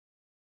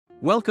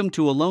Welcome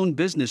to Alone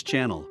Business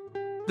Channel.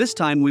 This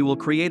time we will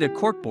create a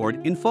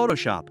corkboard in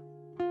Photoshop.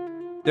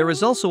 There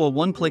is also a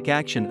one-click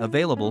action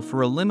available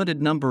for a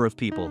limited number of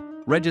people.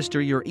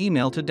 Register your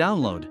email to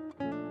download.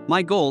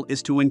 My goal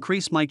is to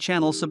increase my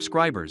channel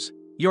subscribers.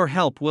 Your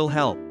help will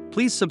help.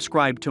 Please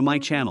subscribe to my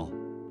channel.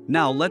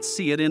 Now let's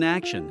see it in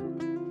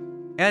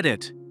action.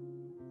 Edit.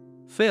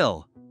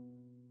 Fill.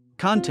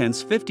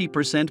 Contents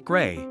 50%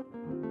 gray.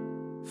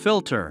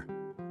 Filter.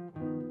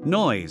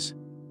 Noise.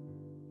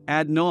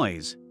 Add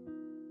noise.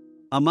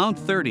 Amount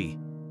 30.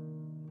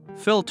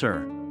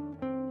 Filter.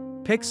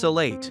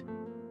 Pixelate.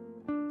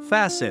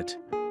 Facet.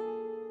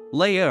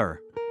 Layer.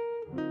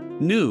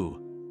 New.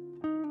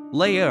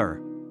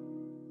 Layer.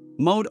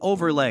 Mode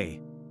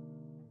overlay.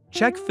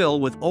 Check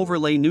fill with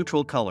overlay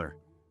neutral color.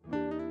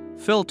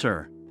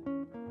 Filter.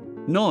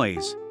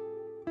 Noise.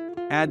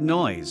 Add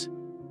noise.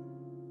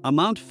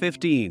 Amount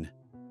 15.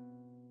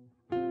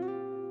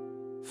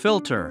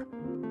 Filter.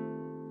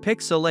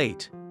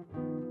 Pixelate.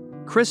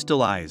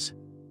 Crystallize.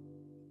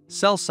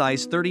 Cell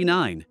size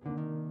 39.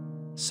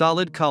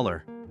 Solid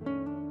color.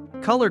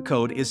 Color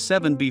code is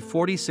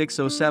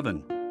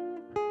 7B4607.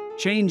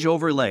 Change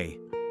overlay.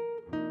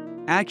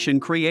 Action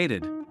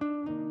created.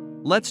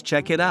 Let's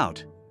check it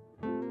out.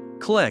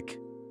 Click.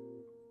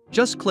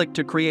 Just click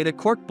to create a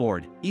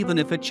corkboard, even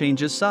if it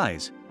changes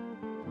size.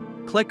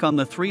 Click on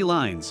the 3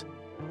 lines.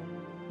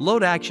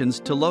 Load actions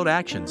to load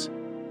actions.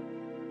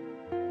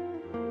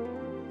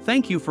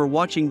 Thank you for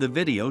watching the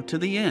video to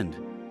the end.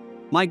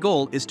 My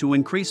goal is to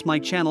increase my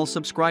channel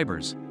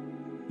subscribers.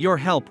 Your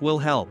help will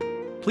help.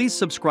 Please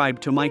subscribe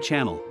to my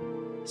channel.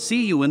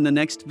 See you in the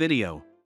next video.